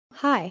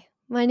Hi,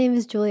 my name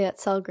is Juliet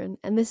Selgren,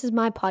 and this is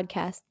my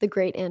podcast, The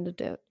Great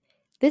Antidote.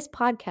 This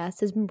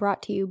podcast has been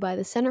brought to you by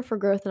the Center for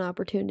Growth and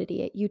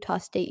Opportunity at Utah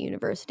State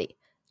University.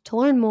 To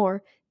learn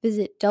more,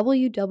 visit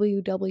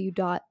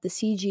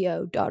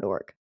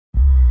www.thecgo.org.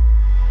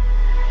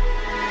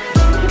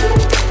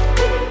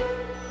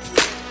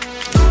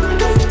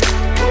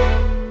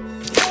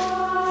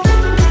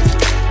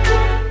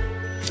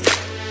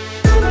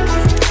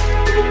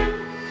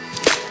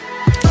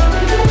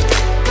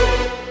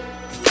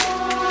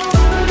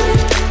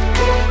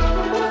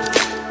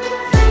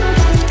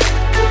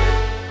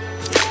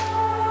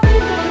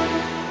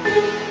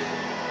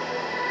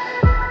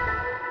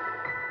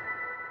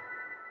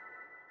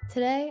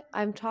 Today,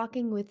 I'm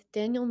talking with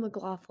Daniel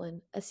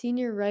McLaughlin, a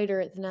senior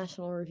writer at the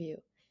National Review.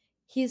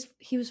 He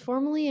was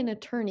formerly an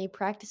attorney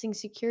practicing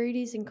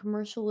securities and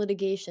commercial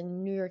litigation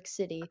in New York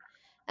City,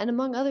 and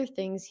among other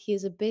things, he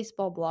is a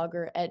baseball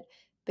blogger at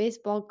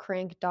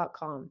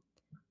baseballcrank.com.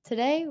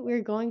 Today,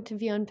 we're going to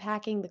be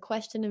unpacking the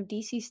question of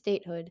DC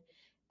statehood,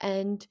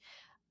 and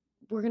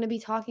we're going to be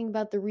talking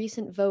about the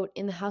recent vote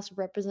in the House of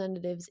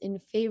Representatives in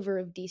favor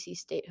of DC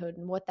statehood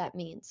and what that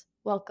means.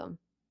 Welcome.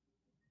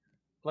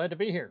 Glad to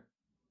be here.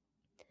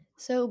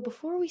 So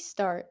before we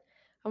start,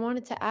 I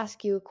wanted to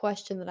ask you a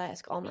question that I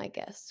ask all my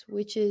guests,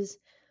 which is,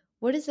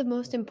 what is the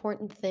most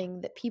important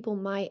thing that people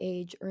my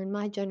age or in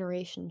my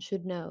generation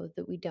should know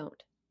that we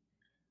don't?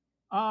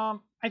 I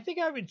think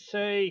I would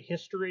say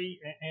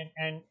history,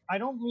 and I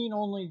don't mean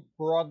only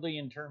broadly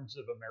in terms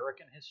of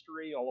American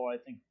history, although I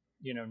think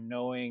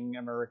knowing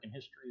American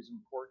history is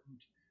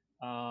important.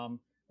 I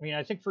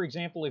think, for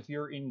example, if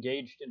you're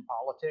engaged in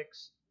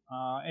politics,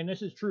 and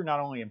this is true not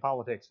only in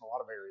politics in a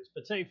lot of areas,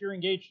 but say if you're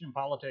engaged in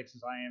politics,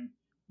 as I am,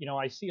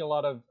 I see a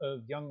lot of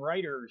young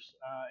writers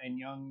and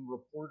young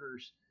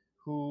reporters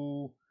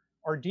who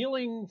are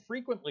dealing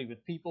frequently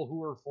with people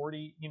who are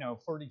 40,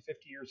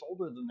 50 years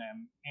older than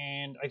them.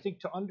 And I think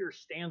to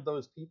understand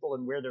those people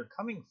and where they're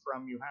coming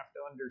from, you have to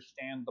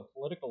understand the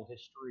political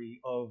history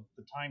of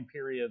the time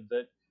period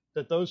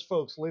that those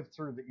folks lived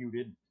through that you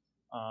didn't.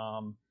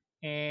 I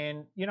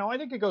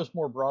think it goes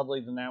more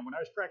broadly than that. When I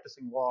was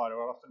practicing law, I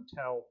would often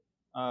tell,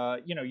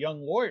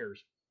 young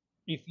lawyers,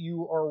 if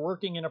you are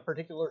working in a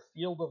particular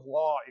field of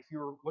law, if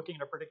you're looking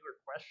at a particular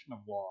question of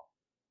law,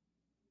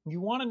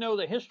 you want to know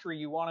the history.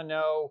 You want to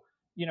know,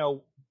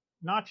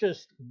 not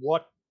just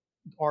what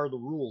are the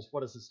rules,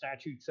 what does the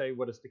statute say,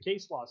 what does the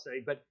case law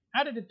say, but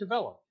how did it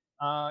develop?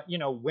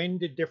 When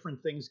did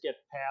different things get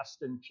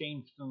passed and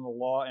changed in the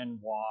law and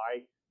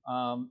why?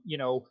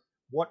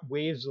 What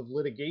waves of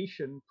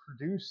litigation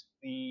produced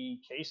the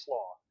case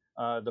law,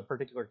 the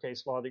particular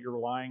case law that you're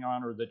relying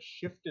on or that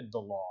shifted the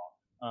law?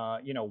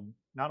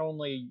 Not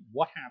only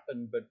what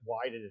happened, but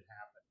why did it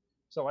happen?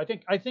 So I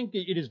think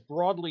it is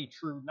broadly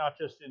true, not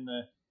just in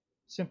the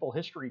simple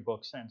history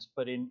book sense,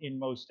 but in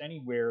most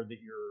anywhere that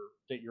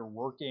you're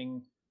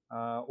working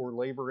or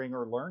laboring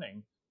or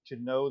learning to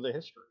know the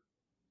history.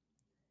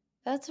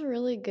 That's a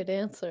really good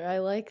answer. I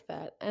like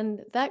that.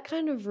 And that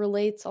kind of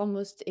relates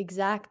almost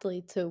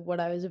exactly to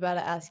what I was about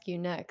to ask you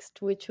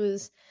next, which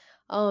was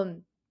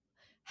um,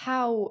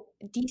 how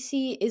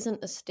DC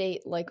isn't a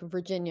state like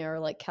Virginia or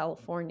like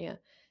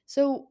California.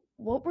 So,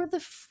 what were the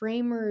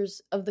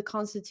framers of the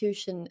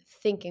Constitution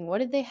thinking? What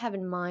did they have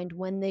in mind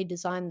when they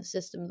designed the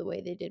system the way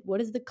they did? What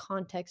is the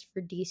context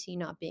for DC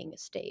not being a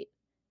state?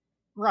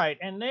 Right,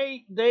 and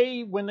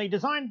they when they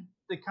designed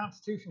the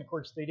Constitution, of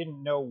course, they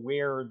didn't know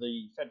where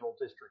the federal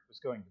district was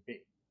going to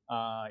be.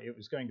 It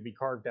was going to be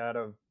carved out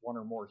of one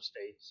or more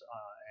states,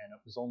 and it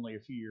was only a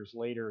few years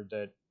later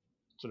that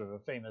sort of a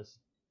famous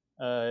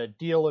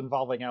deal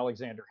involving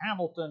Alexander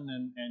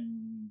Hamilton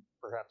and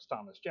perhaps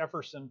Thomas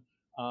Jefferson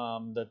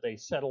that they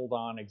settled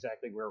on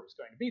exactly where it was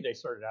going to be. They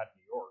started out in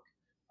New York,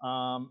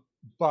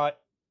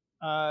 but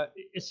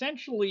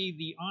essentially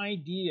the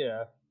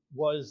idea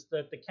was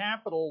that the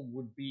capital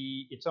would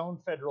be its own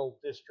federal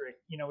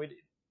district.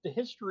 The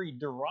history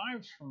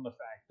derives from the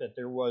fact that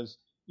there was,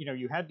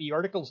 you had the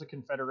Articles of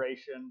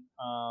Confederation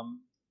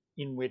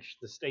in which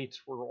the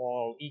states were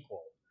all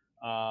equal.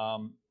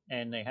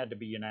 And they had to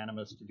be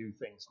unanimous to do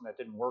things, and that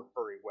didn't work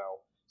very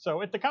well.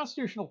 So at the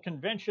Constitutional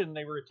Convention,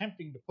 they were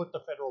attempting to put the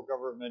federal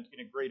government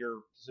in a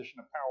greater position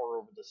of power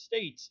over the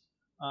states,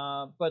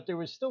 but there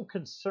was still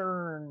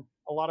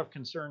a lot of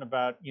concern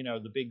about,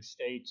 the big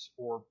states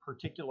or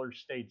particular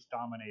states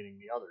dominating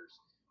the others.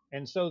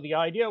 And so the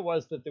idea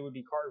was that there would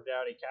be carved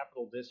out a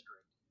capital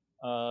district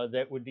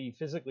that would be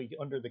physically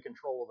under the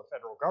control of the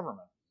federal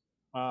government,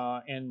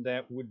 and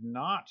that would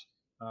not,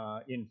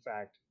 in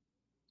fact,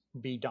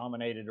 be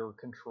dominated or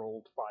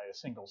controlled by a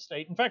single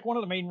state. In fact, one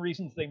of the main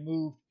reasons they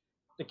moved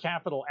the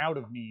capital out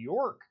of New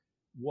York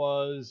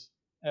was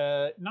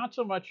not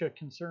so much a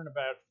concern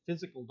about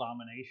physical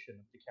domination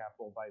of the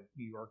capital by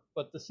New York,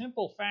 but the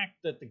simple fact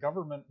that the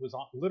government was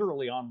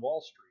literally on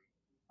Wall Street.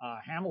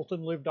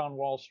 Hamilton lived on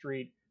Wall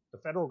Street. The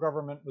federal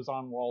government was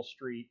on Wall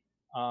Street.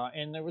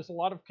 And there was a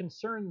lot of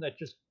concern that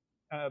just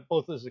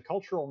both as a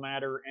cultural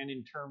matter and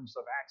in terms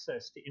of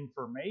access to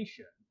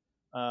information,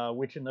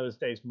 which in those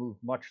days moved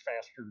much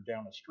faster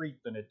down a street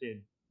than it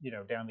did,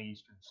 down the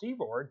eastern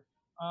seaboard,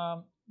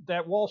 um,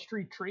 that Wall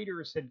Street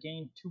traders had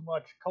gained too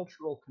much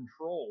cultural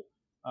control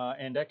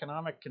and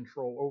economic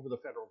control over the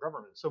federal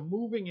government. So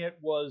moving it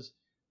was,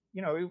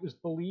 it was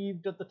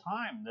believed at the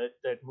time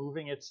that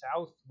moving it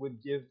south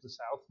would give the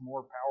South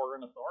more power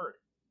and authority.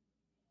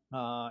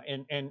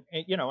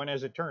 And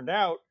as it turned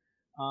out,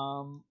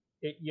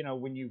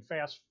 when you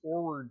fast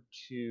forward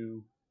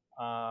to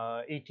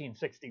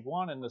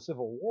 1861 and the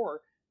Civil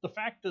War, the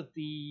fact that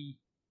the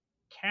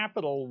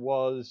capital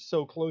was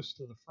so close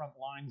to the front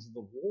lines of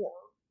the war,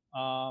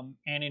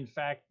 and in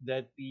fact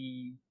that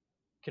the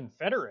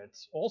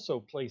Confederates also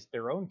placed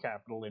their own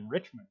capital in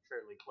Richmond,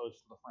 fairly close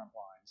to the front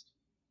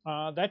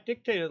lines. That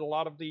dictated a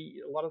lot of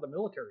the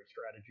military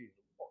strategy of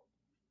the war.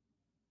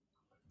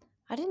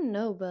 I didn't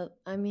know, but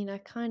I mean, I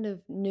kind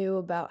of knew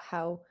about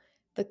how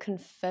the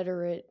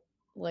Confederate,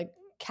 like,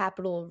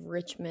 capital of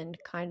Richmond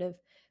kind of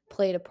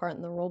played a part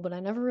in the role, but I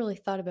never really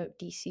thought about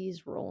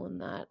DC's role in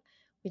that,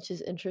 which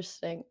is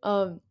interesting.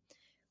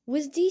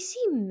 Was DC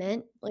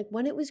meant, like,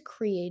 when it was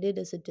created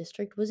as a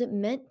district, was it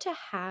meant to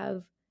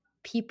have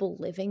people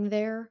living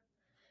there?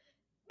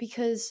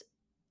 Because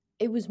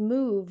it was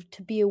moved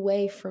to be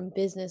away from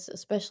business,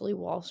 especially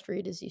Wall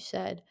Street, as you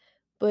said.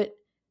 But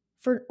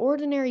for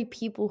ordinary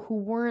people who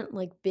weren't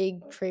like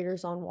big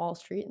traders on Wall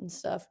Street and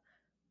stuff,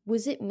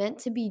 was it meant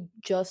to be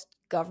just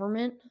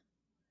government?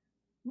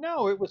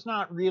 No, it was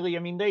not really. I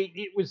mean,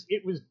 it was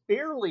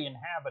barely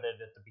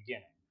inhabited at the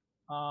beginning,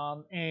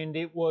 and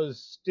it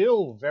was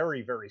still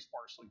very very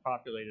sparsely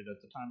populated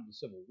at the time of the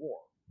Civil War.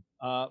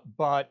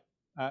 But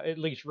at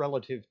least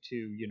relative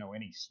to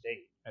any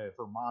state,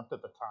 Vermont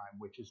at the time,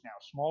 which is now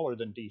smaller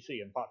than D.C.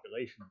 in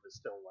population, was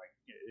still like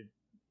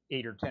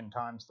 8 or 10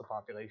 times the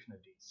population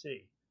of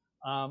D.C.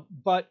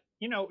 But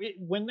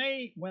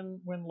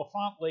when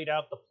L'Enfant laid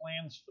out the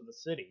plans for the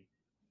city,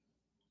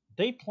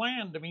 they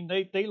planned. I mean,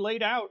 they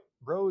laid out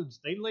roads.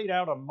 They laid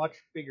out a much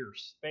bigger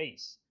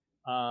space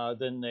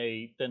than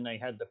they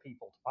had the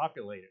people to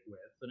populate it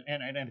with,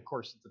 and of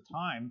course at the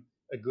time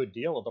a good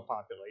deal of the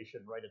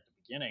population right at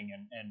the beginning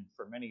and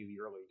for many of the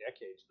early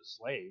decades was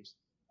slaves.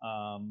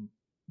 And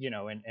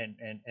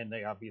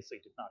they obviously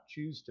did not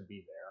choose to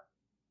be there.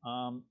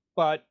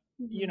 But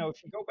Mm-hmm.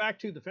 if you go back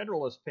to the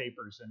Federalist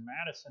Papers, and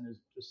Madison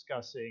is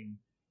discussing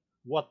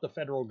what the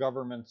federal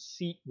government's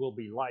seat will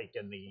be like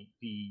and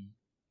the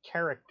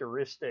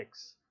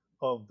characteristics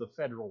of the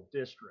federal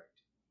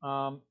district.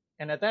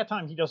 And at that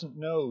time, he doesn't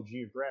know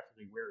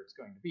geographically where it's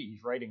going to be.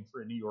 He's writing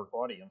for a New York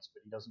audience,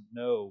 but he doesn't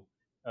know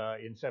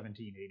in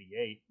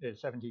 1788,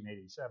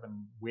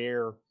 1787,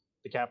 where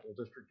the capital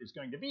district is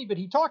going to be. But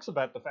he talks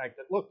about the fact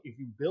that, look, if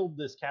you build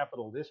this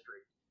capital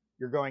district,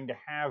 you're going to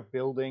have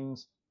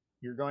buildings,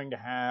 you're going to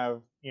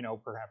have,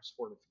 perhaps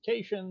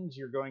fortifications,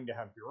 you're going to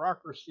have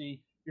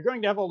bureaucracy, you're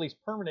going to have all these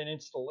permanent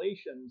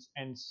installations.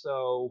 And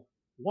so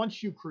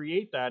once you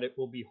create that, it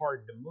will be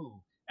hard to move.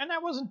 And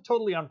that wasn't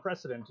totally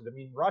unprecedented. I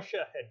mean,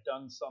 Russia had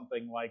done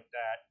something like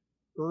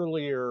that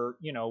earlier,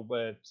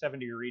 but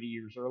 70 or 80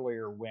 years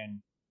earlier,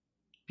 when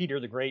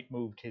Peter the Great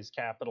moved his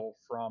capital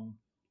from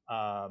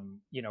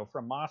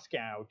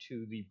Moscow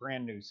to the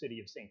brand new city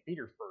of St.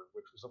 Petersburg,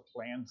 which was a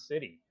planned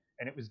city,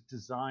 and it was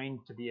designed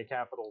to be a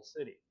capital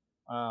city.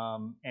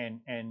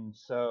 And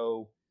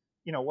so,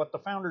 what the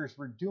founders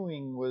were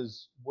doing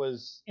was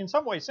in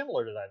some ways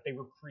similar to that. They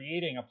were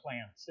creating a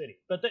planned city,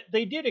 but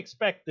they did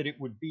expect that it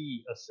would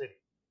be a city.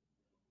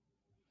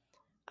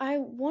 I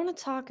want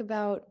to talk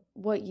about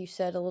what you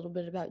said a little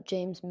bit about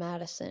James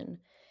Madison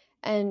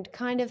and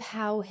kind of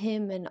how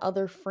him and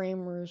other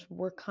framers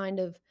were kind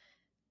of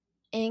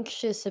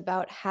anxious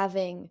about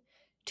having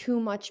too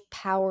much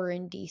power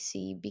in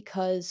DC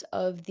because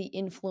of the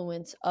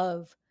influence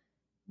of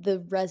the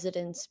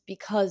residents,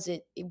 because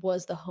it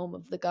was the home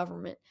of the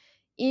government.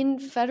 In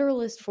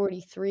Federalist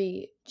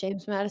 43,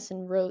 James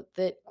Madison wrote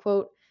that,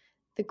 quote,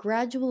 the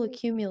gradual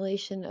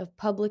accumulation of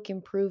public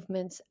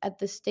improvements at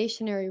the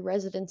stationary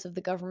residence of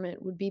the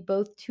government would be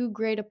both too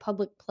great a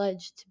public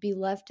pledge to be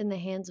left in the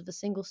hands of a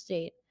single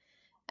state,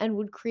 and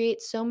would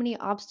create so many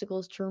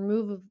obstacles to a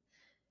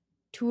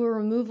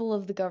removal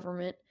of the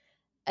government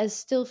as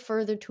still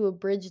further to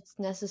abridge its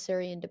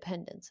necessary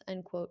independence,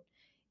 end quote.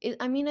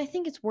 I mean, I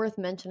think it's worth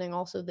mentioning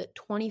also that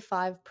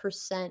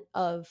 25%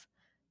 of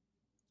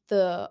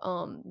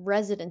the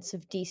residents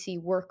of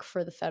DC work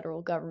for the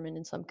federal government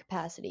in some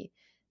capacity.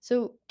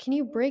 So, can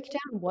you break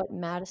down what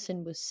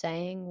Madison was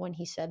saying when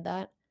he said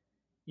that?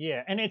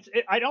 Yeah, and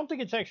I don't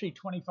think it's actually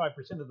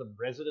 25% of the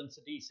residents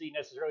of DC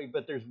necessarily,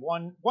 but there's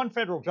one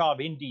federal job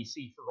in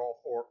DC for all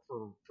four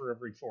for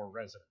every four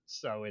residents.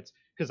 So it's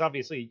because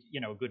obviously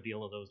a good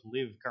deal of those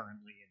live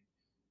currently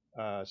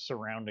in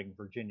surrounding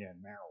Virginia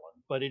and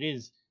Maryland, but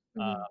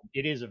Hmm.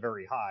 it is a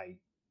very high.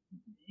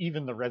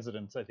 Even the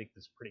residents, I think,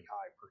 this pretty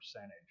high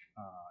percentage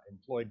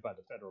employed by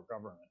the federal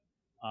government.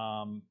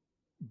 Um,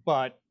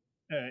 but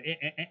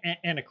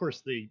and of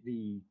course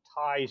the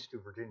ties to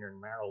Virginia and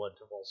Maryland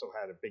have also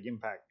had a big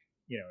impact,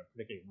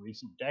 particularly in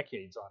recent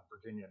decades, on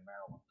Virginia and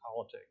Maryland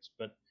politics.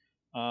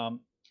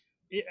 Um,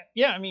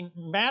 Yeah, I mean,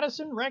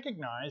 Madison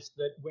recognized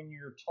that when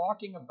you're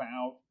talking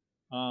about,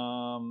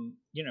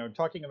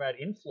 talking about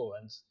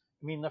influence.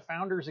 I mean, the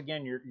founders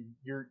again.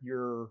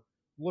 You're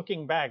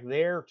looking back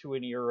there to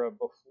an era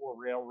before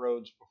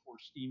railroads, before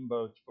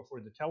steamboats,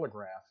 before the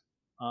telegraph,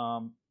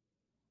 um,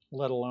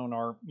 let alone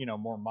our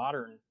more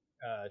modern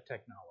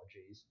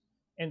technologies.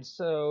 And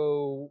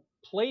so,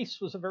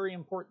 place was a very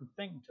important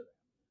thing to them.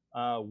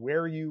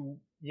 Where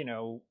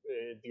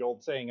the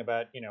old saying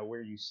about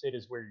where you sit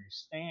is where you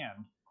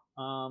stand.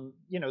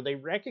 They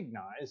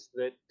recognized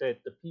that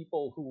the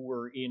people who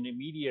were in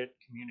immediate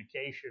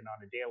communication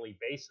on a daily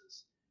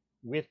basis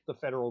with the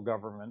federal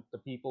government, the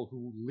people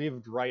who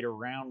lived right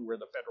around where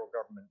the federal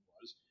government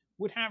was,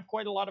 would have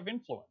quite a lot of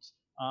influence.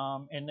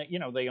 And that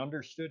they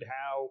understood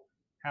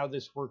how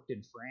this worked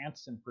in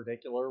France in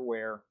particular,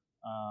 where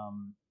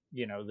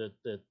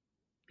the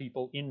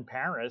people in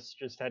Paris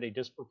just had a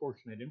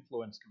disproportionate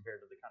influence compared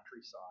to the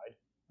countryside,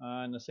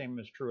 and the same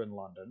is true in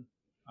London.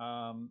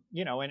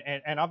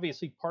 And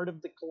obviously part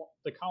of the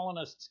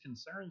colonists'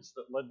 concerns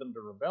that led them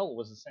to rebel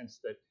was a sense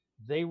that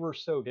they were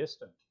so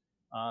distant,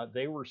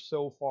 they were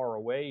so far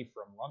away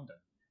from London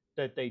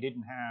that they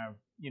didn't have,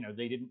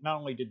 they didn't not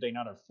only did they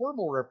not have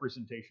formal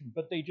representation,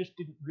 but they just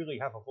didn't really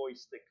have a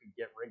voice that could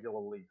get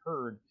regularly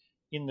heard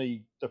in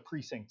the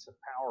precincts of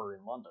power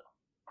in London.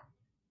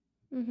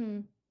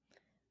 Mm-hmm.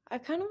 I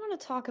kind of want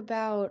to talk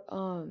about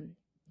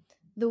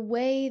the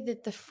way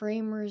that the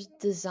framers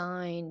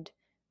designed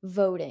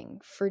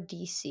voting for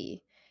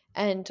DC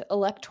and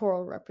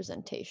electoral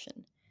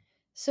representation.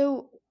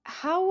 So,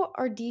 how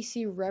are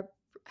DC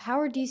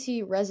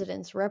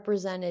residents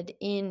represented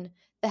in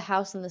the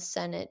House and the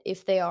Senate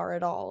if they are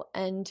at all,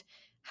 and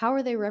how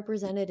are they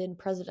represented in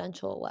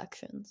presidential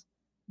elections?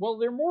 Well,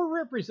 they're more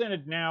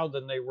represented now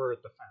than they were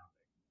at the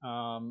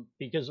founding,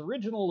 because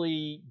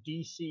originally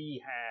DC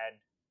had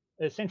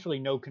essentially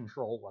no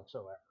control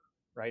whatsoever.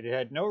 Right? It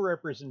had no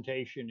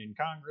representation in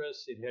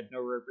Congress. It had no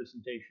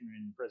representation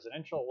in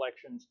presidential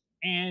elections,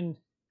 and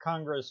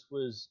Congress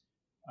was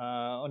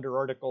under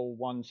Article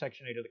 1,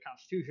 Section 8 of the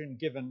Constitution,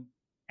 given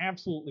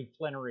absolutely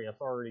plenary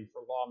authority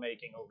for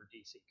lawmaking over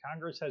DC.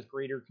 Congress has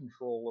greater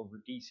control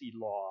over DC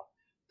law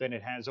than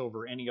it has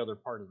over any other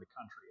part of the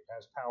country. It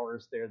has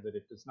powers there that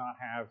it does not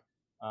have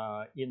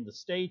in the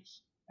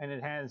states, and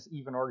it has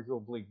even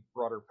arguably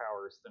broader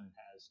powers than it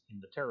has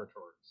in the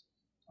territories.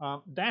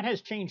 That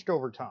has changed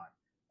over time.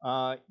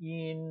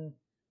 In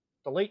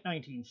the late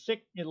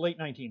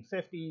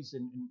 1950s,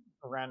 and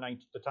around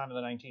the time of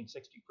the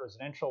 1960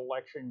 presidential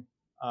election,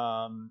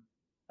 um,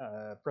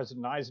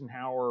 President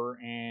Eisenhower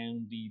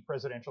and the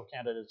presidential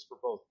candidates for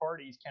both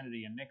parties,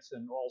 Kennedy and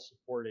Nixon, all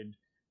supported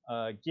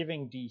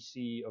giving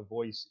DC a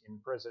voice in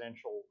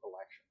presidential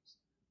elections.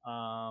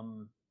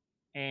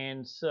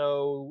 And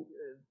so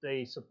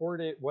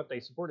what they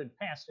supported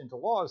passed into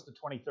law is the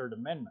 23rd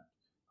Amendment,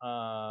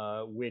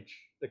 which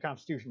the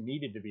Constitution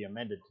needed to be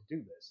amended to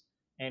do this.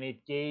 And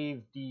it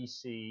gave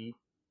DC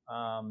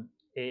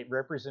a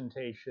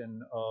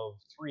representation of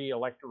 3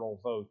 electoral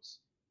votes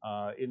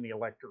in the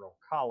Electoral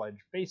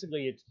College.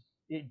 Basically,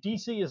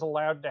 DC is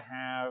allowed to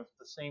have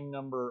the same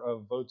number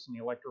of votes in the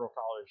Electoral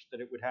College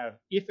that it would have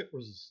if it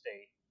was a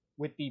state,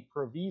 with the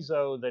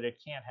proviso that it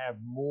can't have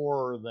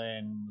more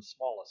than the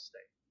smallest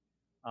state.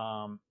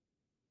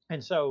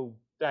 And so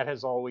that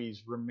has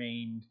always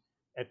remained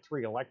at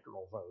 3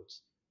 electoral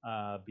votes,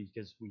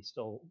 because we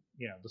still,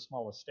 the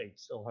smallest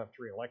states still have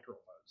 3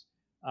 electoral votes.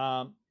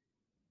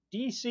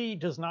 DC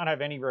does not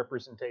have any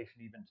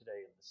representation even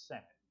today in the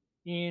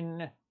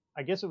Senate.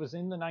 I guess it was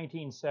in the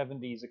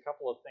 1970s, a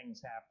couple of things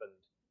happened.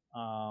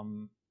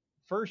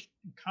 First,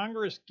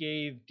 Congress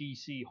gave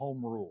DC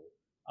home rule,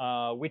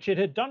 which it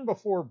had done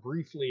before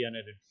briefly, and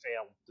it had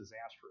failed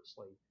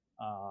disastrously.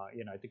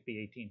 I think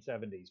the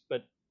 1870s.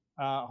 But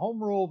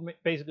home rule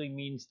basically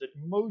means that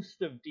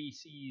most of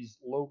DC's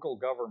local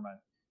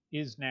government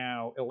is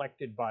now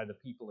elected by the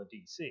people of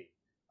DC.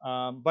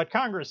 But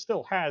Congress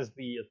still has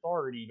the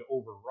authority to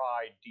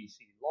override DC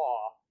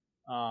law,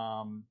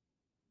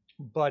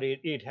 but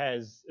it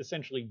has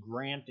essentially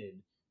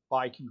granted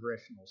by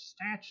congressional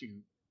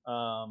statute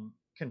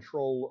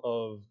control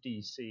of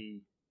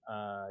DC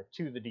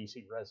to the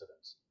DC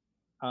residents.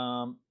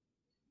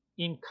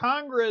 In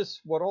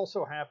Congress, what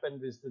also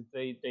happened is that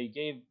they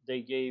gave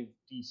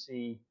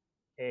DC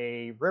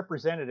a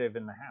representative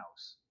in the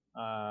House.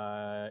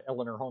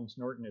 Eleanor Holmes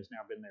Norton has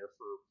now been there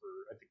for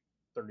I think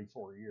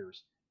 34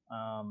 years,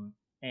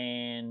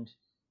 and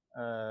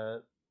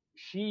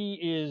she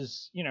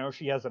is,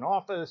 she has an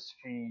office,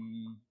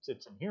 she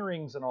sits in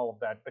hearings and all of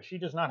that, but she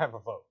does not have a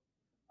vote.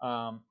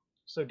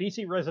 So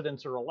DC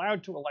residents are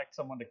allowed to elect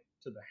someone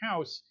to the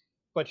House,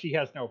 but she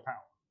has no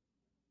power.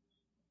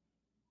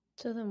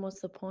 So then what's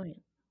the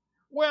point?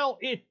 Well,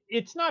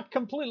 it's not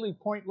completely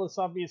pointless.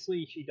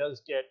 Obviously, she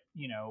does get,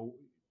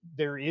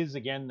 there is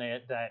again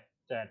that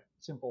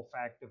simple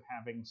fact of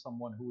having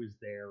someone who is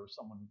there,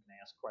 someone who can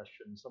ask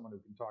questions, someone who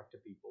can talk to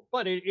people.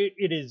 But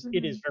it is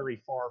very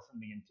far from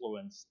the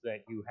influence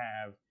that you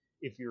have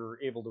if you're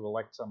able to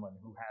elect someone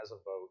who has a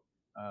vote,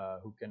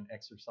 who can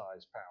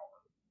exercise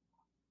power.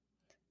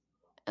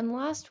 And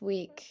last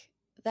week,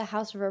 the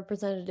House of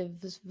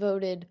Representatives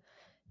voted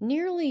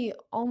nearly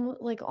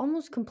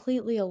almost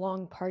completely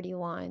along party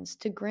lines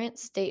to grant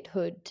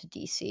statehood to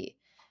DC,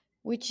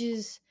 which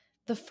is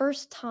the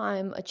first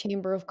time a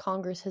chamber of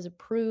Congress has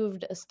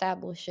approved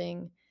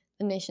establishing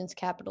the nation's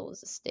capital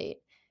as a state.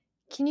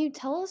 Can you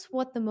tell us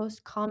what the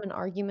most common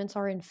arguments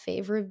are in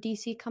favor of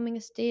DC coming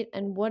a state,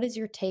 and what is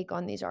your take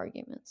on these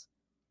arguments?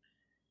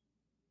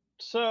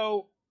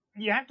 So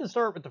you have to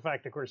start with the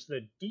fact, of course,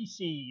 that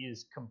DC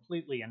is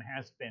completely and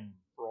has been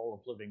for all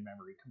of living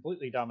memory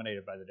completely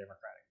dominated by the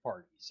Democratic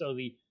Party. So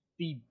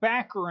the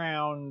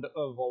background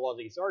of all of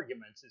these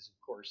arguments is,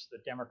 of course,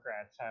 that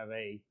Democrats have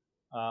a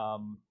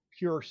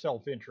pure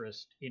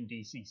self-interest in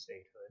DC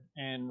statehood,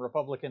 and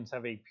Republicans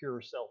have a pure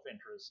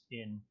self-interest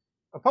in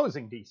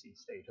opposing DC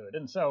statehood.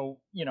 And so,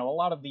 a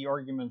lot of the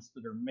arguments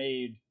that are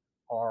made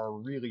are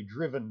really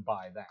driven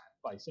by that,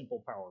 by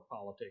simple power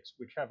politics,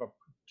 which have a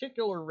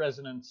particular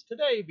resonance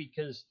today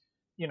because,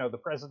 the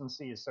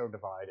presidency is so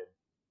divided,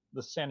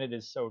 the Senate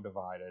is so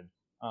divided,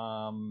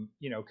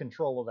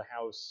 control of the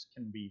House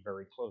can be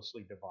very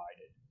closely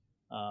divided.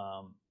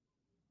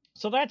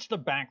 So that's the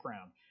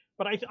background.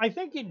 But I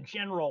think in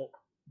general,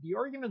 the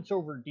arguments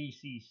over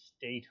DC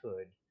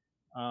statehood,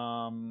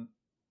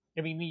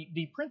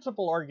 the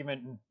principal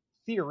argument and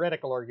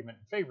theoretical argument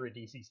in favor of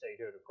DC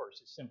statehood, of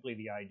course, is simply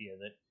the idea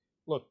that,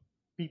 look,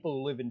 people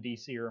who live in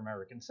DC are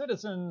American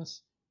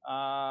citizens.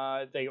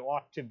 They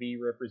ought to be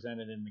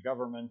represented in the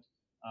government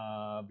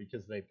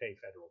because they pay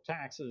federal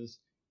taxes.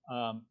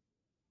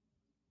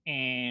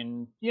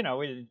 And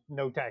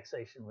no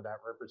taxation without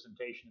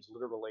representation is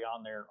literally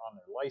on their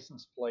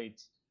license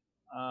plates.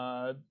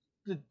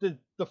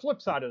 The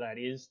flip side of that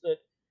is that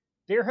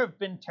there have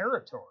been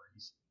territory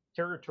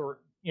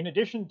in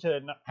addition to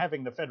not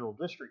having the federal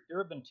district, there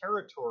have been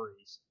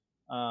territories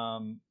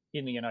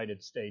in the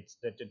United States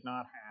that did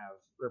not have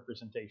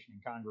representation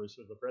in Congress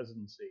or the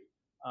presidency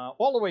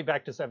all the way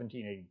back to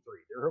 1783.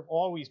 There have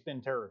always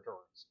been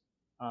territories,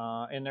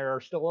 and there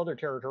are still other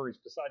territories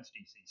besides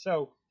DC.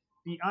 So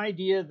the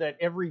idea that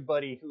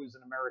everybody who is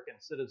an American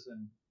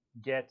citizen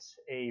gets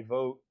a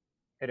vote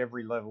at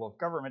every level of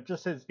government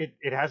just says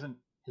it hasn't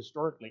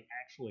historically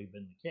actually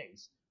been the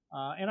case.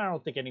 And I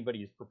don't think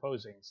anybody is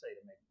proposing, say,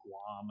 to make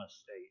Guam a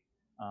state,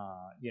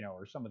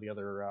 or some of the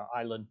other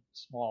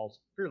small,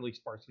 fairly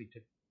sparsely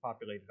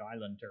populated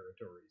island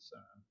territories.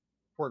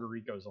 Puerto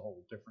Rico is a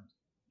whole different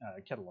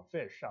kettle of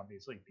fish,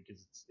 obviously,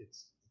 because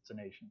it's a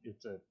nation,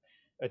 it's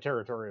a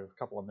territory of a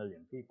couple of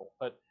million people.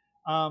 But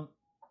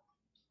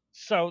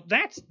so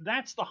that's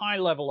the high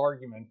level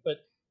argument.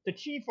 But the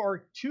chief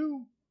are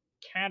two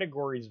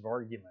categories of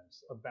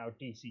arguments about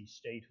DC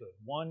statehood.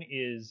 One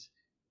is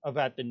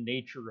about the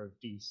nature of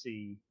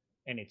DC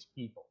and its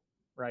people,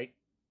 right?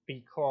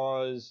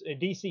 Because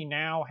DC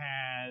now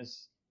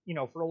has,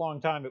 for a long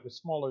time it was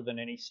smaller than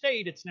any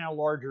state. It's now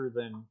larger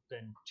than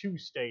two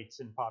states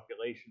in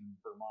population,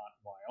 Vermont,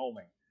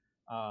 Wyoming.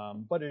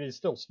 But it is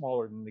still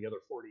smaller than the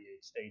other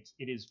 48 states.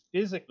 It is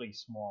physically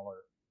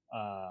smaller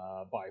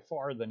by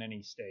far than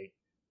any state.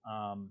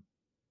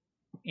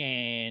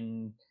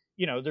 And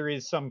there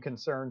is some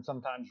concern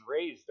sometimes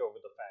raised over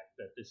the fact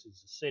that this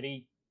is a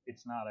city.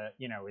 It's not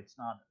it's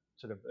not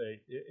sort of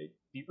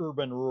the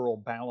urban-rural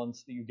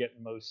balance that you get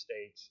in most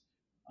states.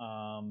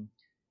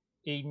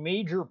 A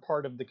major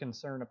part of the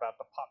concern about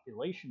the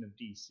population of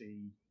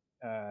DC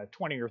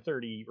 20 or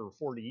 30 or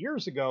 40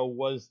 years ago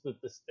was that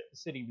the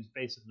city was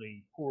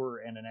basically poor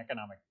and an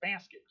economic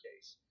basket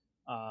case.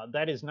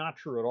 That is not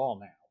true at all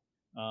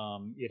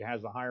now. It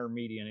has a higher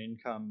median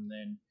income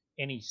than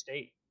any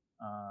state.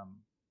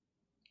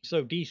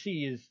 So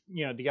DC is,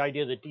 the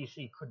idea that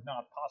DC could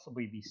not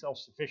possibly be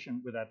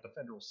self-sufficient without the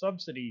federal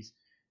subsidies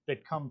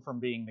that come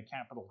from being the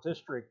capital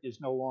district is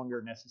no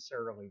longer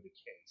necessarily the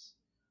case.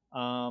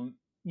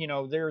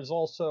 There's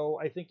also,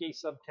 I think, a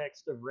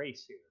subtext of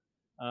race here.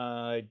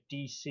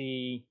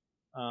 DC,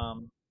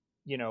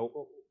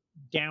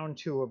 down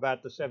to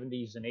about the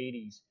 70s and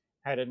 80s,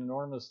 had an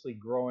enormously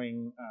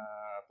growing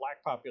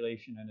black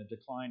population and a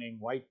declining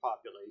white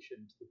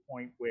population to the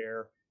point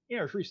where,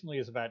 as recently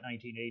as about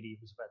 1980, it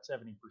was about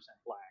 70%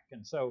 black.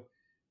 And so,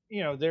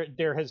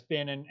 there has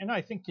been, and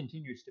I think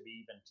continues to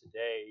be even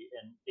today,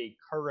 a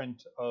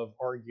current of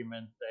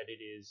argument that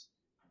it is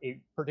a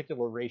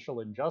particular racial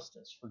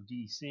injustice for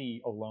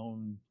DC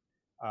alone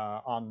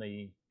on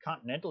the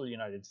continental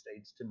United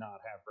States to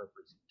not have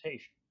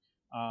representation.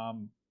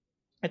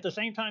 At the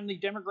same time, the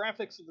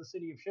demographics of the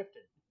city have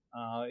shifted.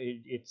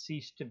 It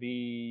ceased to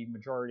be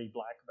majority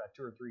black about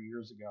 2 or 3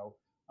 years ago,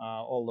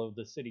 although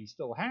the city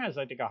still has,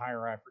 I think, a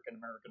higher African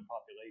American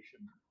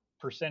population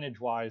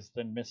percentage-wise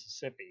than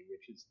Mississippi,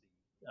 which is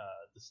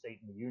the state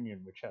in the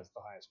union which has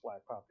the highest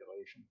black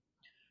population.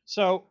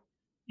 So,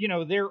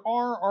 there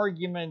are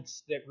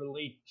arguments that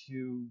relate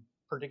to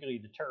particularly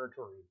the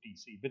territory of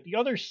DC, but the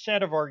other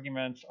set of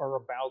arguments are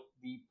about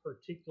the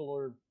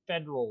particular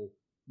federal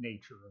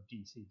nature of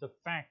DC, the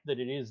fact that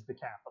it is the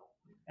capital.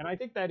 And I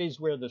think that is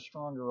where the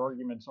stronger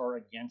arguments are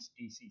against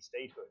DC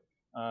statehood.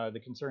 The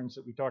concerns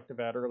that we talked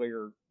about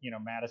earlier,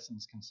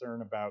 Madison's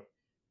concern about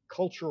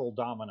cultural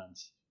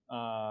dominance,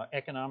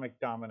 economic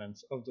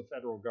dominance of the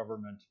federal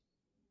government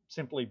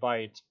simply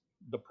by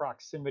the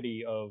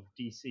proximity of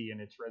DC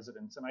and its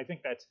residents. And I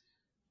think that's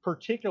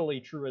particularly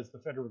true as the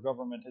federal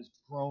government has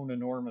grown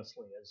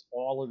enormously, as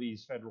all of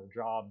these federal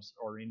jobs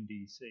are in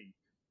DC.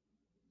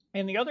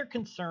 And the other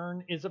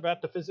concern is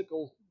about the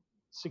physical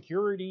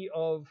security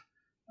of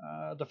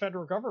the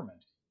federal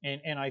government.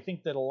 And I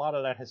think that a lot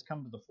of that has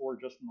come to the fore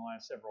just in the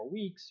last several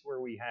weeks, where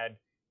we had,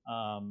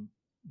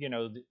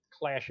 the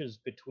clashes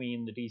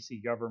between the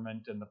DC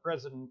government and the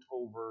president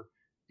over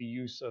the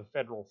use of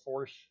federal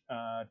force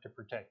to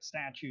protect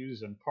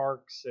statues and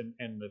parks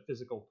and the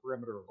physical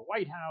perimeter of the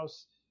White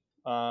House,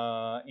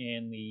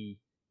 and the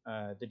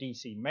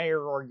DC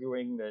mayor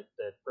arguing that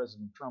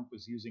President Trump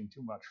was using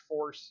too much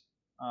force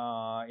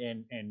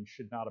and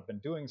should not have been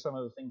doing some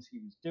of the things he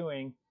was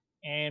doing.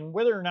 And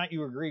whether or not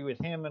you agree with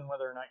him and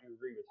whether or not you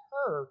agree with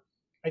her,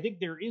 I think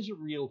there is a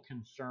real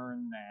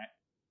concern that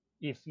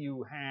if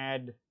you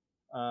had,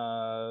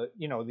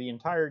 the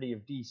entirety of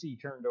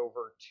DC turned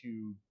over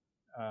to,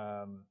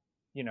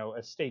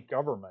 a state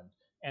government,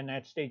 and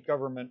that state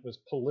government was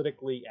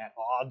politically at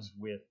odds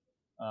with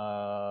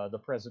the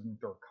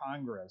president or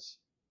Congress,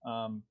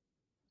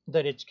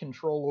 that its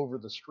control over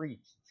the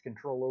streets, its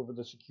control over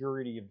the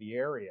security of the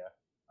area,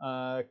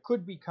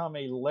 could become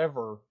a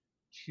lever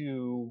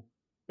to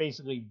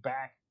basically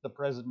back the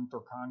president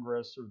or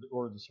Congress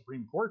or the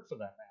Supreme Court, for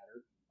that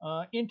matter,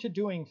 into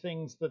doing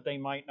things that they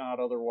might not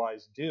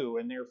otherwise do,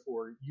 and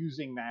therefore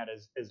using that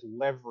as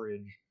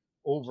leverage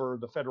over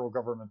the federal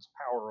government's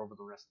power over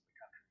the rest of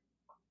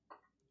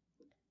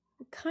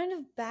Kind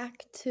of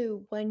back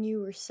to when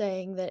you were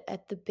saying that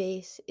at the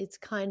base it's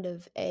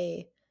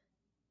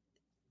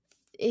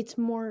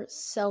more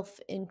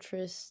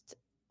self-interest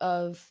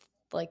of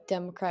like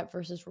Democrat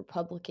versus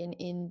Republican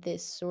in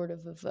this sort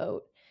of a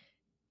vote.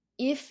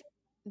 If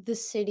the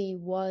city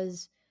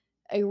was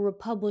a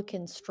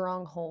Republican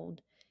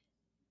stronghold,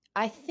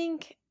 I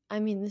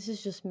mean, this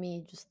is just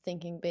me just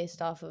thinking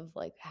based off of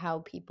like how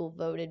people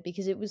voted,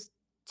 because it was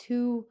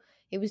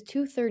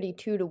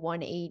 232 to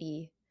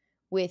 180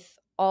 with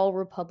all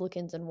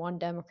Republicans and one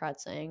Democrat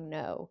saying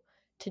no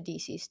to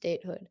DC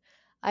statehood.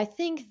 I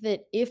think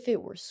that if it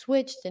were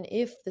switched and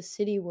if the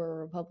city were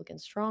a Republican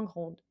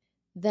stronghold,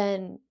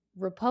 then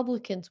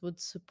Republicans would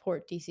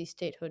support DC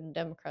statehood and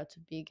Democrats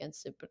would be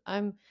against it. But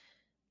I'm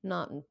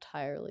not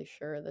entirely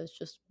sure. That's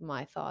just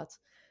my thoughts.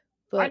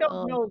 I But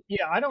don't know.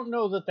 Yeah, I don't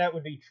know that that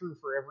would be true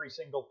for every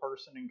single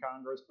person in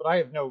Congress, but I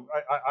have no.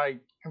 I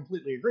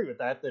completely agree with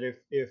that. That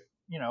if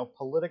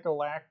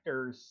political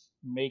actors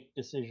make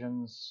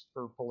decisions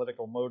for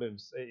political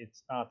motives,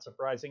 it's not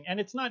surprising, and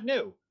it's not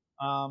new.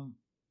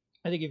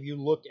 I think if you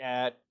look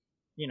at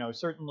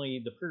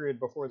certainly the period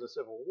before the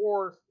Civil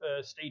War,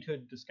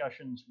 statehood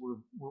discussions were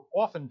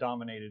often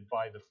dominated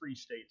by the free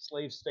state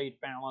slave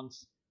state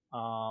balance.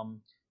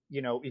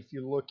 If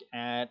you look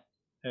at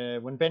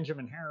when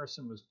Benjamin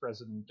Harrison was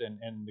president,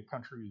 and the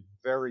country was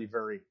very,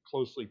 very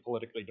closely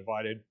politically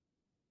divided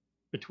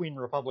between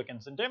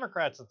Republicans and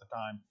Democrats at the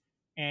time,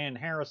 and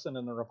Harrison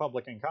and the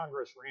Republican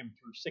Congress rammed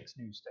through 6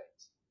 new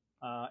states.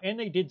 And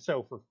they did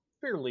so for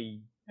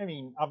fairly, I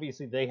mean,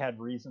 obviously they had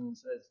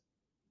reasons, as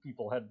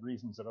people had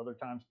reasons at other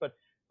times,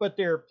 but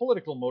their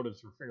political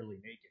motives were fairly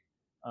naked.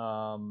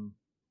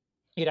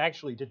 It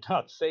actually did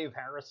not save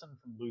Harrison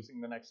from losing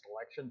the next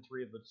election.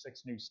 3 of the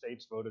 6 new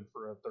states voted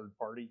for a third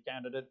party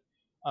candidate.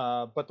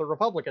 But the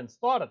Republicans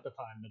thought at the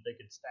time that they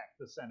could stack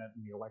the Senate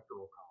and the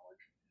Electoral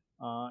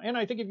College. And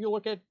I think if you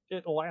look at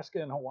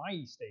Alaska and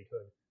Hawaii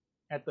statehood,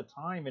 at the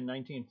time in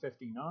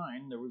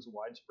 1959, there was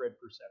widespread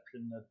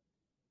perception that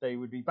they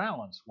would be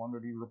balanced. One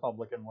would be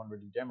Republican, one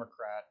would be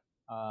Democrat.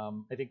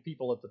 I think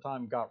people at the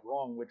time got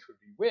wrong which would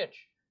be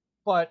which,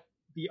 but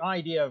the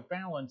idea of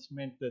balance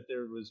meant that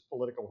there was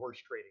political horse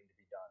trading to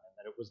be done, and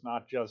that it was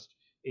not just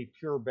a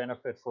pure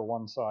benefit for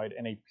one side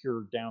and a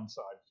pure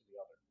downside for the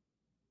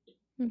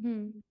other.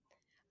 mm-hmm.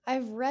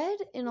 I've read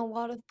in a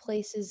lot of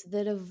places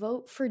that a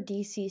vote for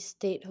DC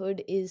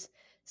statehood is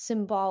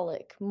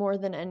symbolic more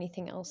than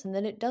anything else, and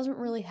that it doesn't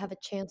really have a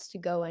chance to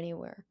go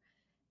anywhere.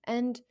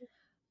 And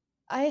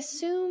I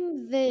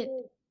assume that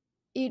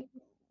it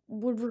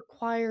would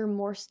require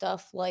more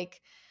stuff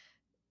like,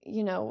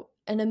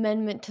 an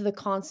amendment to the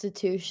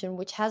Constitution,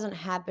 which hasn't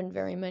happened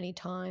very many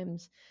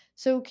times.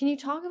 So, can you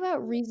talk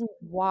about reasons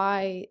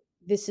why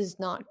this is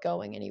not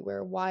going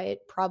anywhere, why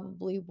it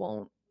probably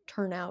won't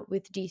turn out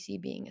with DC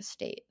being a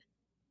state?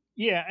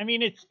 Yeah, I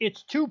mean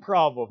it's 2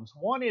 problems.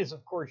 One is,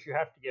 of course, you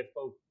have to get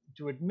both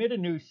to admit a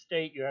new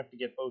state. You have to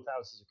get both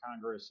houses of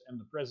Congress and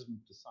the president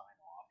to sign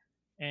off.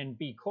 And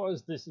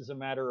because this is a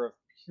matter of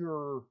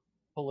pure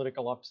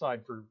political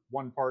upside for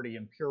one party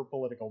and pure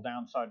political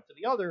downside for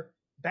the other,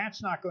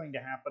 that's not going to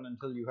happen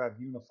until you have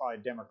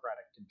unified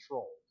democratic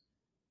control.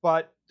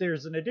 But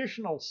there's an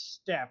additional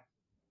step,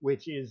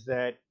 which is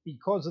that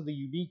because of the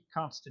unique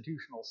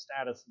constitutional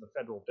status of the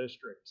federal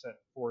district set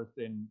forth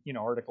in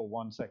Article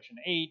 1, Section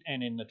 8,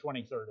 and in the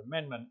 23rd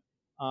Amendment,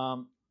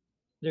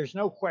 there's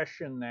no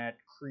question that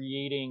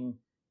creating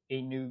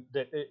a new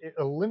that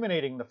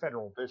eliminating the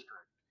federal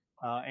district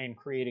and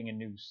creating a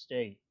new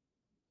state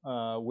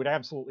would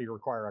absolutely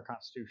require a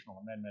constitutional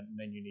amendment, and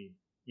then you need,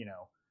 you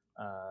know,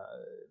 uh,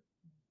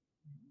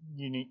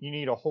 you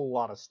need a whole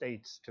lot of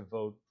states to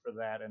vote for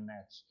that, and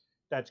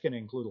that's going to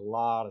include a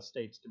lot of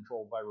states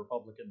controlled by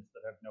Republicans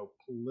that have no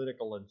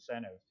political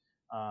incentive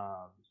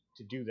um,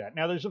 to do that.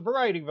 Now, there's a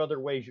variety of other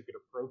ways you could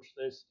approach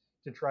this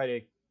to try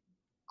to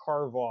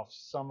carve off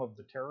some of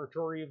the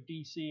territory of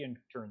DC and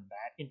turn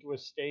that into a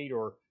state,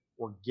 or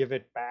give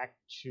it back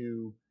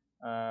to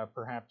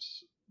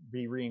perhaps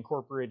be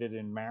reincorporated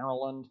in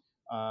Maryland,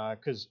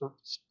 because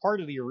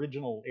part of the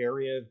original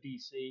area of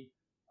DC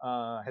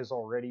has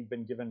already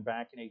been given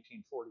back in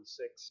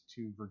 1846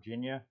 to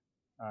Virginia,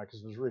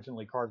 because it was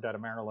originally carved out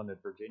of Maryland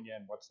and Virginia,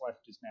 and what's left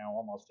is now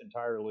almost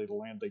entirely the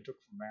land they took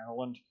from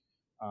Maryland.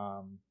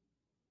 Um,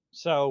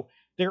 so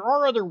there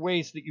are other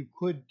ways that you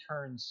could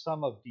turn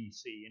some of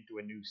DC into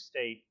a new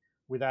state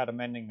without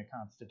amending the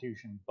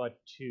Constitution, but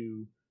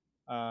to,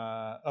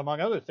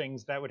 among other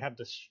things, that would have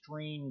the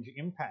strange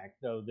impact,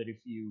 though, that if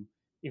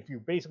you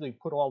basically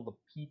put all the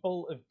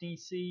people of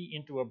DC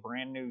into a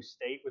brand new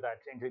state without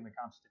changing the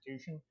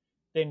Constitution,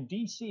 then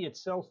DC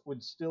itself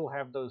would still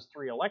have those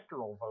three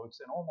electoral votes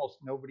and almost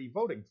nobody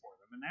voting for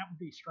them, and that would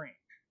be strange.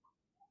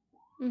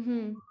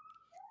 Mm-hmm.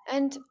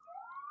 And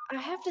I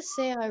have to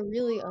say, I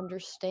really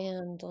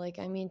understand, like,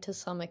 I mean, to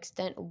some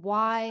extent,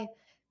 why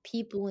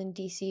people in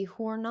DC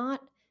who are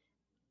not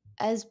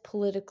as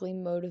politically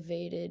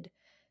motivated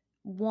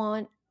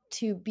want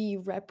to be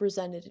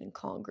represented in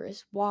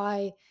Congress,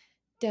 why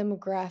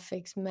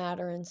demographics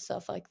matter and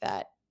stuff like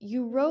that.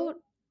 You wrote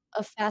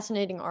a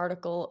fascinating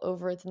article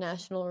over at the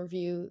National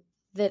Review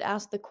that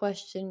asked the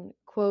question,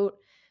 quote,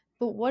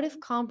 but what if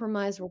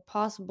compromise were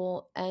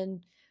possible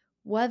and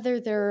whether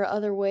there are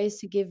other ways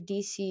to give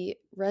DC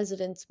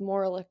residents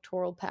more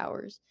electoral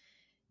powers?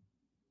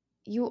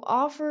 You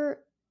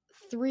offer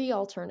three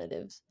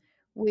alternatives,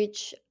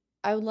 which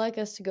I would like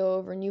us to go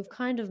over, and you've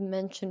kind of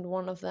mentioned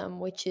one of them,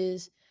 which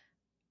is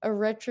a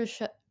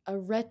a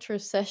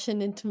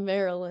retrocession into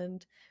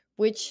Maryland,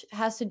 which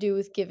has to do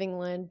with giving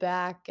land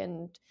back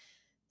and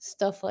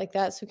stuff like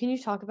that. So can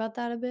you talk about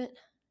that a bit?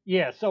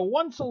 Yeah, so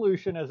one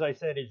solution, as I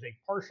said, is a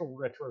partial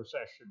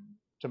retrocession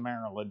to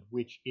Maryland,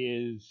 which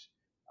is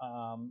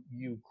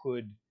you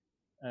could,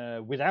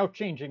 without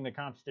changing the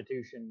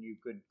Constitution, you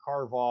could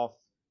carve off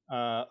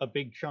a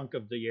big chunk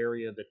of the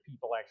area that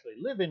people actually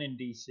live in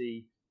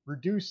DC,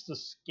 reduce the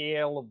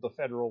scale of the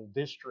federal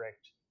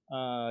district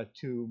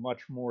to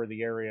much more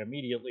the area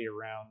immediately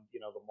around, the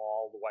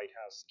mall, the White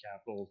House,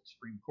 Capitol,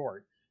 Supreme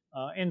Court.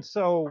 And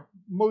so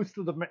most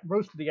of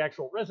the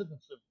actual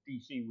residents of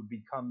DC would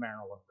become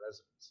Maryland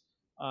residents.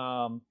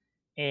 Um,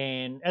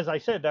 and as I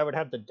said, that would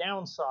have the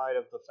downside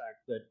of the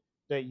fact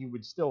that you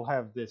would still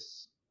have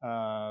this,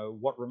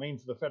 what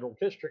remains of the federal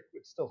district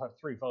would still have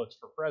three votes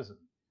for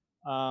president.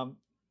 Um,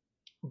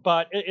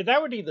 but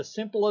that would be the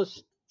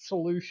simplest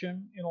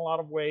solution in a lot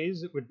of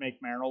ways. It would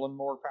make Maryland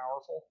more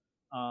powerful.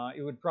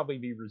 It would probably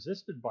be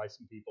resisted by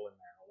some people in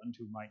Maryland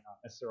who might not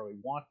necessarily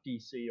want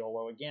DC,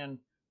 although, again,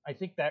 I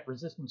think that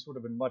resistance would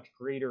have been much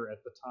greater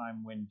at the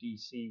time when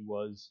DC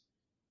was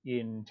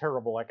in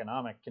terrible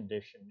economic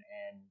condition.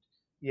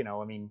 And,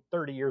 I mean,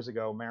 30 years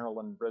ago,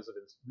 Maryland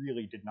residents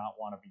really did not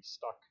want to be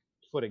stuck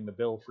footing the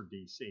bill for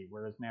DC,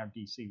 whereas now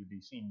DC would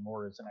be seen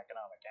more as an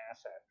economic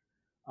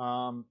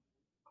asset.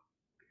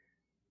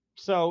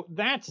 So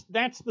that's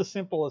the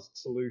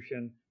simplest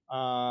solution.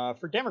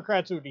 For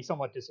Democrats, it would be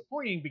somewhat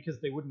disappointing because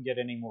they wouldn't get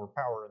any more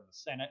power in the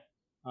Senate,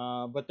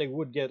 but they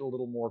would get a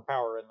little more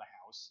power in the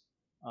House.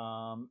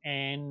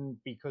 And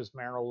because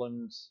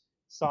Maryland's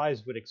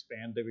size would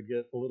expand, they would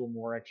get a little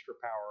more extra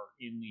power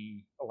in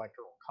the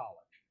Electoral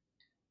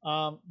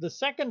College. The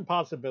second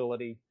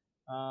possibility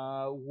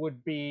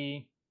would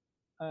be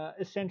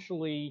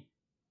essentially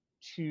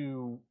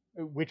to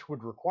which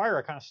would require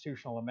a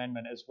constitutional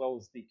amendment as well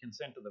as the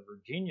consent of the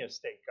Virginia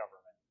state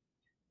government,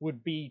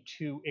 would be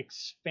to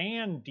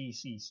expand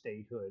DC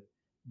statehood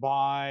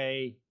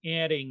by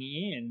adding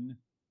in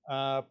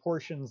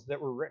portions that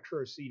were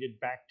retroceded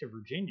back to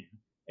Virginia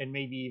and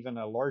maybe even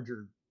a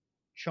larger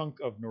chunk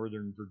of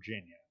Northern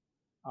Virginia.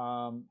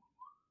 Um,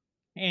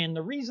 and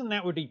the reason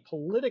that would be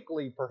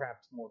politically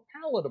perhaps more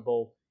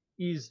palatable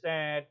is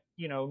that,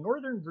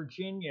 Northern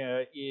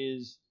Virginia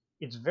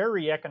it's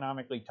very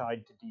economically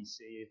tied to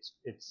DC.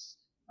 It's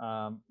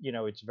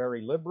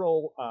very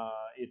liberal.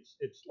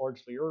 It's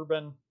largely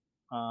urban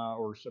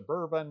or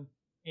suburban.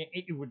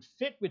 It would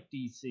fit with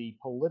DC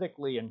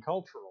politically and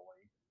culturally,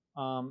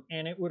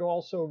 and it would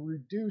also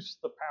reduce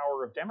the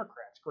power of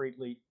Democrats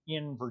greatly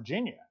in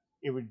Virginia.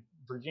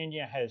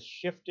 Virginia has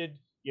shifted.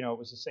 It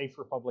was a safe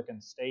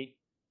Republican state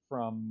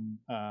from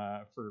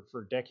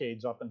for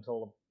decades up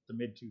until the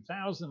mid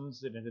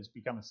 2000s, and it has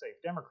become a safe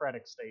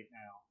Democratic state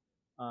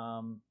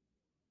now.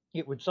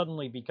 It would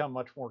suddenly become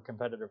much more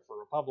competitive for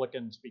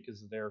Republicans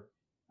because of their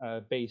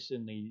base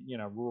in the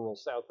rural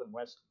south and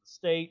west of the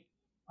state.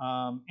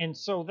 And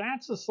so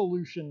that's a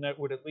solution that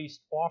would at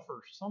least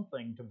offer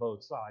something to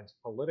both sides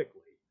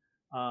politically.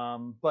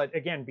 But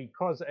again,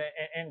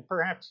 and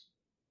perhaps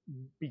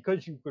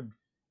because you could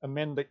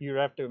you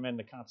have to amend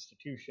the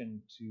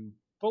Constitution to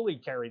fully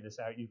carry this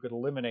out. You could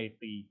eliminate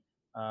the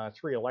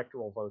three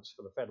electoral votes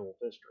for the federal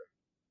district.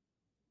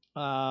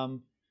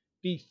 Um,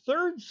 the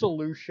third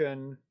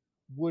solution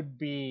would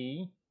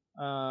be,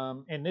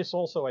 and this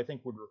also I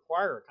think would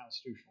require a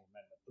constitutional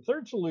amendment. The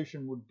third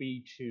solution would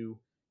be to,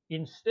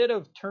 instead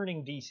of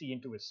turning DC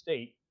into a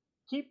state,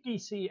 keep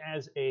DC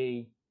as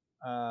a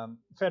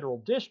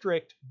federal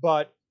district,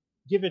 but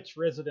give its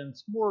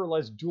residents more or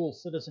less dual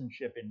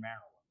citizenship in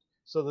Maryland,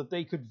 so that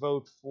they could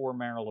vote for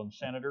Maryland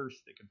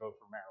senators, they could vote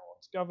for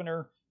Maryland's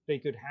governor, they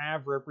could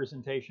have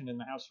representation in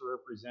the House of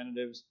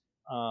Representatives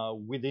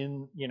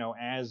within,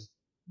 as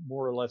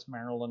more or less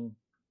Maryland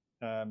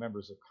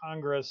members of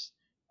Congress.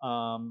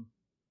 Um,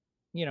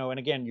 and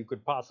again, you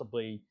could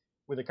possibly,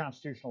 with a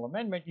constitutional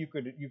amendment, you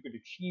could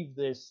achieve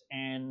this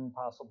and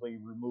possibly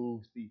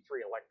remove the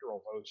three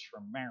electoral votes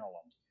from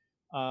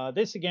Maryland.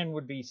 This again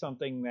would be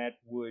something that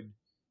would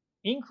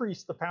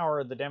increase the power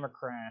of the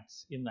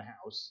Democrats in the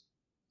House,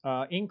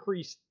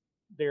 increase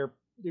their.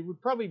 It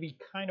would probably be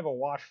kind of a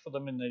wash for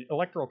them in the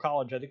Electoral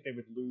College. I think they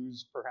would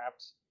lose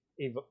perhaps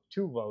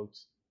two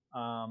votes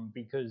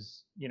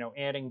because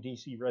adding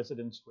DC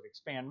residents would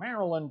expand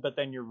Maryland, but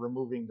then you're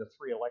removing the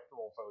three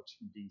electoral votes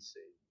from DC.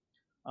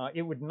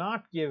 It would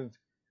not give.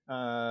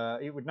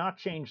 It would not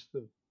change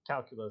the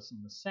calculus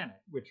in the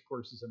Senate, which of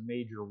course is a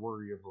major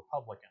worry of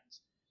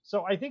Republicans.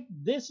 So I think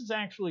this is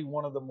actually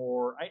one of the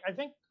more. I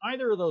think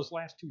either of those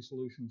last two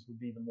solutions would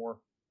be the more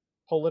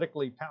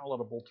politically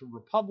palatable to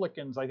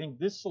Republicans. I think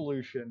this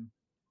solution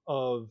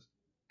of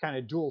kind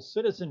of dual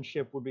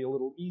citizenship would be a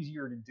little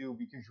easier to do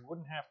because you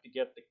wouldn't have to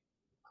get the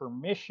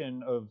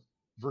permission of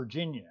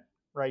Virginia,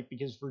 right?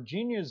 Because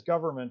Virginia's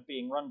government,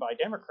 being run by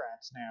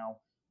Democrats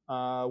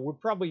now, would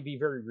probably be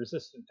very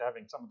resistant to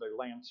having some of their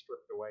land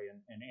stripped away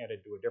and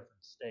added to a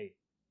different state.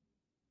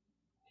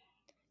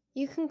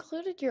 You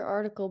concluded your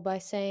article by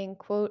saying,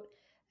 quote,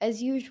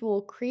 as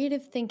usual,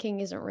 creative thinking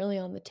isn't really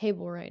on the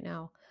table right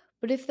now.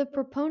 But if the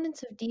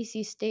proponents of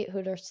DC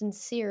statehood are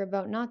sincere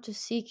about not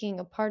just seeking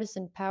a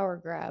partisan power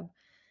grab,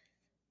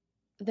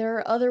 there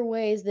are other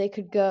ways they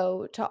could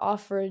go to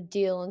offer a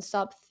deal and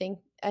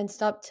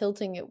stop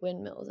tilting at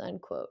windmills,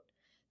 end quote.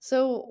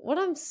 So what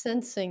I'm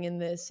sensing in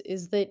this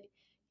is that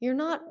you're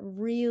not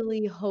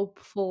really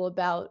hopeful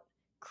about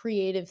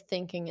creative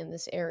thinking in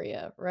this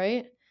area,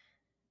 right?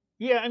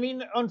 Yeah, I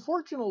mean,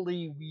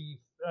 unfortunately, we've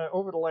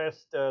over the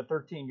last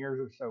 13 years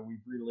or so,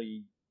 we've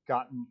really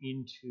gotten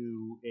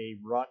into a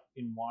rut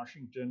in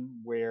Washington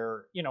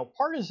where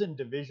partisan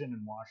division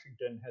in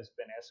Washington has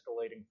been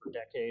escalating for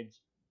decades.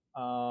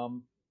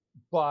 Um,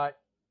 but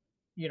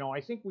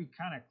I think we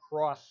kind of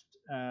crossed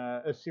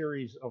a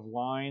series of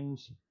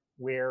lines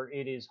where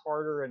it is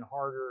harder and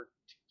harder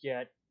to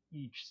get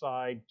each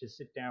side to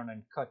sit down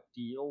and cut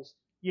deals.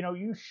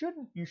 You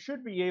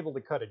should be able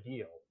to cut a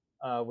deal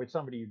with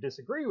somebody you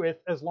disagree with,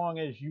 as long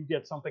as you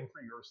get something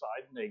for your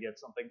side and they get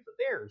something for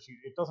theirs.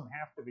 It doesn't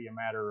have to be a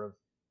matter of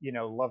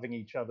loving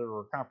each other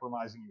or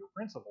compromising your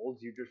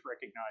principles. You just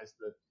recognize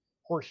that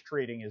horse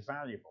trading is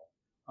valuable.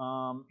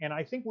 And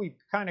I think we've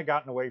kind of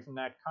gotten away from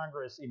that.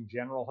 Congress in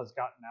general has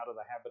gotten out of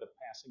the habit of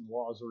passing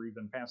laws or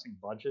even passing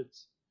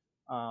budgets.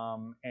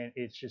 And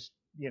it's just,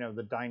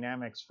 the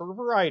dynamics, for a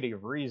variety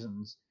of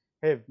reasons,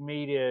 have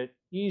made it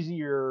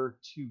easier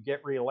to get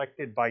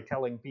reelected by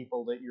telling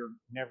people that you're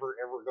never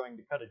ever going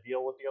to cut a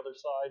deal with the other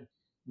side,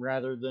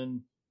 rather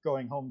than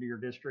going home to your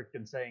district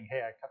and saying, hey,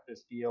 I cut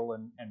this deal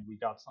and we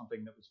got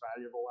something that was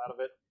valuable out of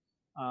it.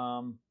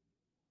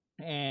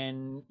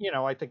 And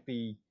I think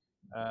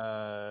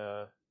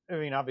I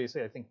mean,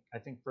 obviously, I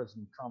think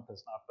President Trump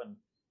has not been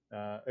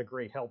a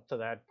great help to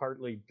that,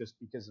 partly just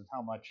because of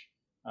how much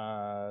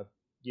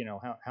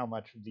how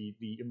much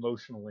the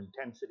emotional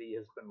intensity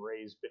has been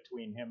raised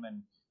between him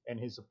and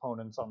his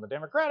opponents on the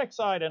Democratic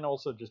side, and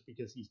also just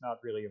because he's not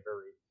really a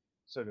very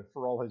sort of,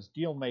 for all his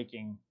deal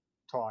making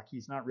talk,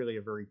 he's not really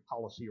a very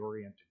policy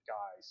oriented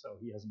guy, so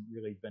he hasn't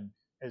really been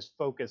as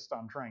focused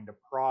on trying to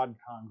prod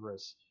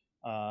Congress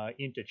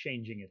into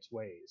changing its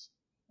ways.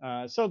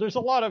 So there's a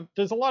lot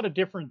of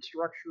different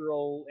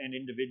structural and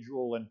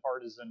individual and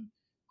partisan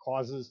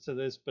causes to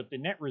this, but the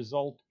net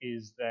result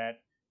is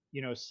that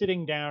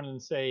sitting down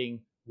and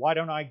saying, why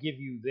don't I give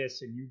you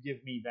this and you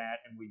give me that,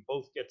 and we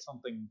both get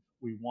something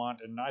we want,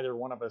 and neither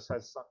one of us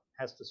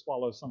has to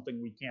swallow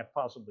something we can't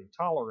possibly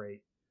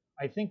tolerate.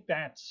 I think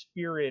that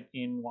spirit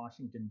in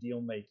Washington deal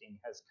making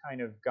has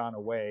kind of gone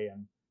away,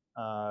 and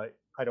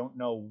I don't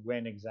know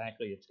when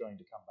exactly it's going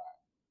to come back.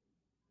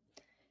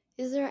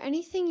 Is there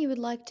anything you would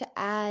like to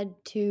add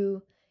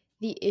to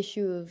the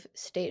issue of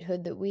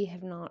statehood that we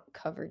have not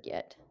covered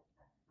yet?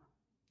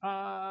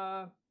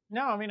 Uh,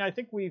 no, I mean, I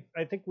think we've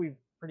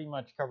pretty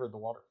much covered the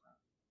waterfront.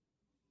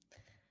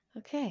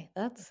 Okay,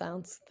 that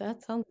sounds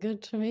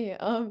good to me.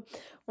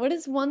 What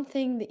is one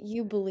thing that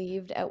you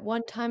believed at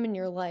one time in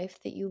your life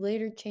that you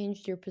later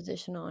changed your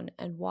position on,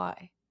 and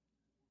why?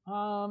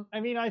 I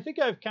mean, I think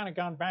I've kind of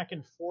gone back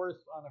and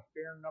forth on a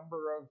fair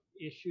number of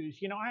issues.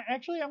 I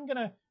actually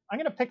I'm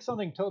going to pick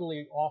something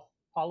totally off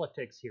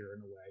politics here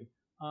in a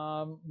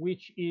way,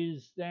 which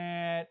is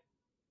that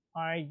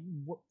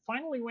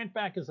finally went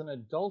back as an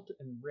adult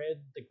and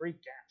read The Great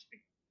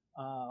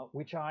Gatsby,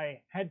 which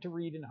I had to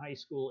read in high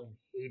school and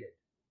hated.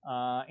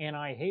 And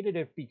I hated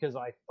it because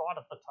I thought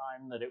at the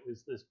time that it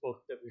was this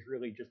book that was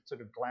really just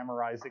sort of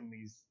glamorizing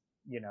these,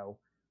 you know,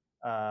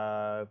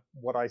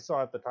 what I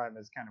saw at the time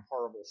as kind of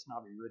horrible,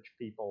 snobby rich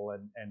people,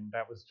 and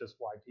that was just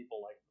why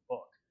people liked the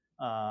book.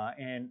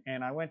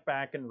 And I went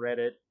back and read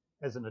it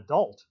as an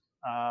adult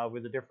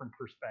with a different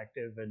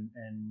perspective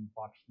and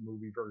watched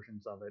movie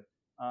versions of it,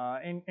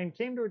 and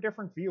came to a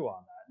different view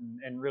on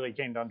that, and really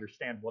came to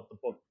understand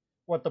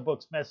what the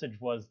book's message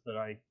was that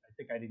I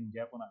think I didn't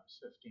get when I was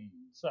 15.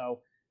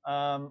 So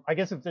I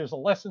guess if there's a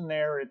lesson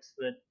there, it's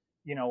that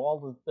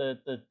all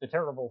the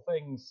terrible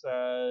things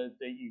that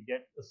you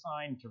get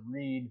assigned to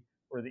read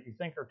or that you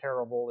think are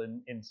terrible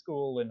in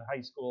school, in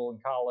high school,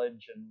 and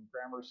college, and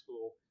grammar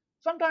school.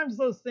 Sometimes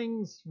those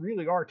things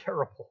really are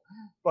terrible,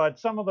 but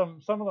some of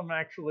them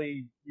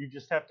actually you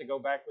just have to go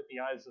back with the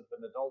eyes of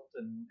an adult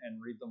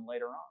and read them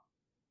later on.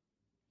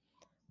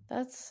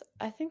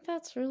 I think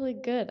that's really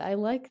good. I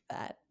like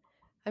that.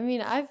 I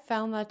mean, I've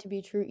found that to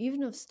be true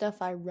even of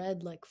stuff I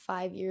read like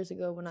 5 years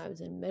ago when I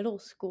was in middle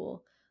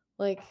school.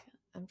 Like,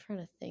 I'm trying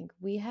to think.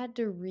 We had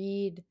to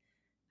read,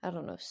 I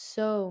don't know,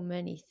 so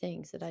many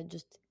things that I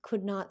just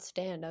could not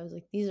stand. I was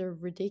like, these are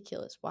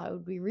ridiculous. Why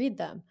would we read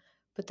them?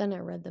 But then I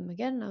read them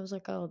again and I was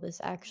like, oh, this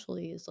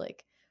actually is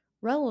like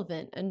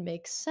relevant and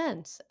makes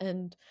sense.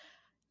 And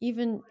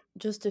even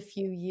just a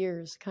few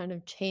years kind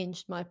of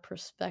changed my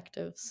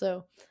perspective.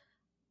 So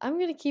I'm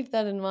going to keep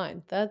that in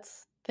mind.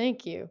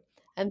 Thank you.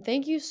 And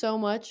thank you so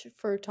much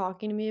for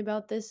talking to me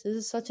about this. This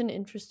is such an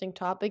interesting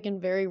topic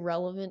and very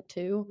relevant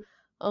too.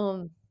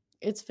 Um,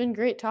 it's been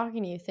great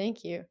talking to you.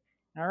 Thank you.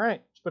 All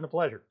right, it's been a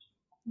pleasure.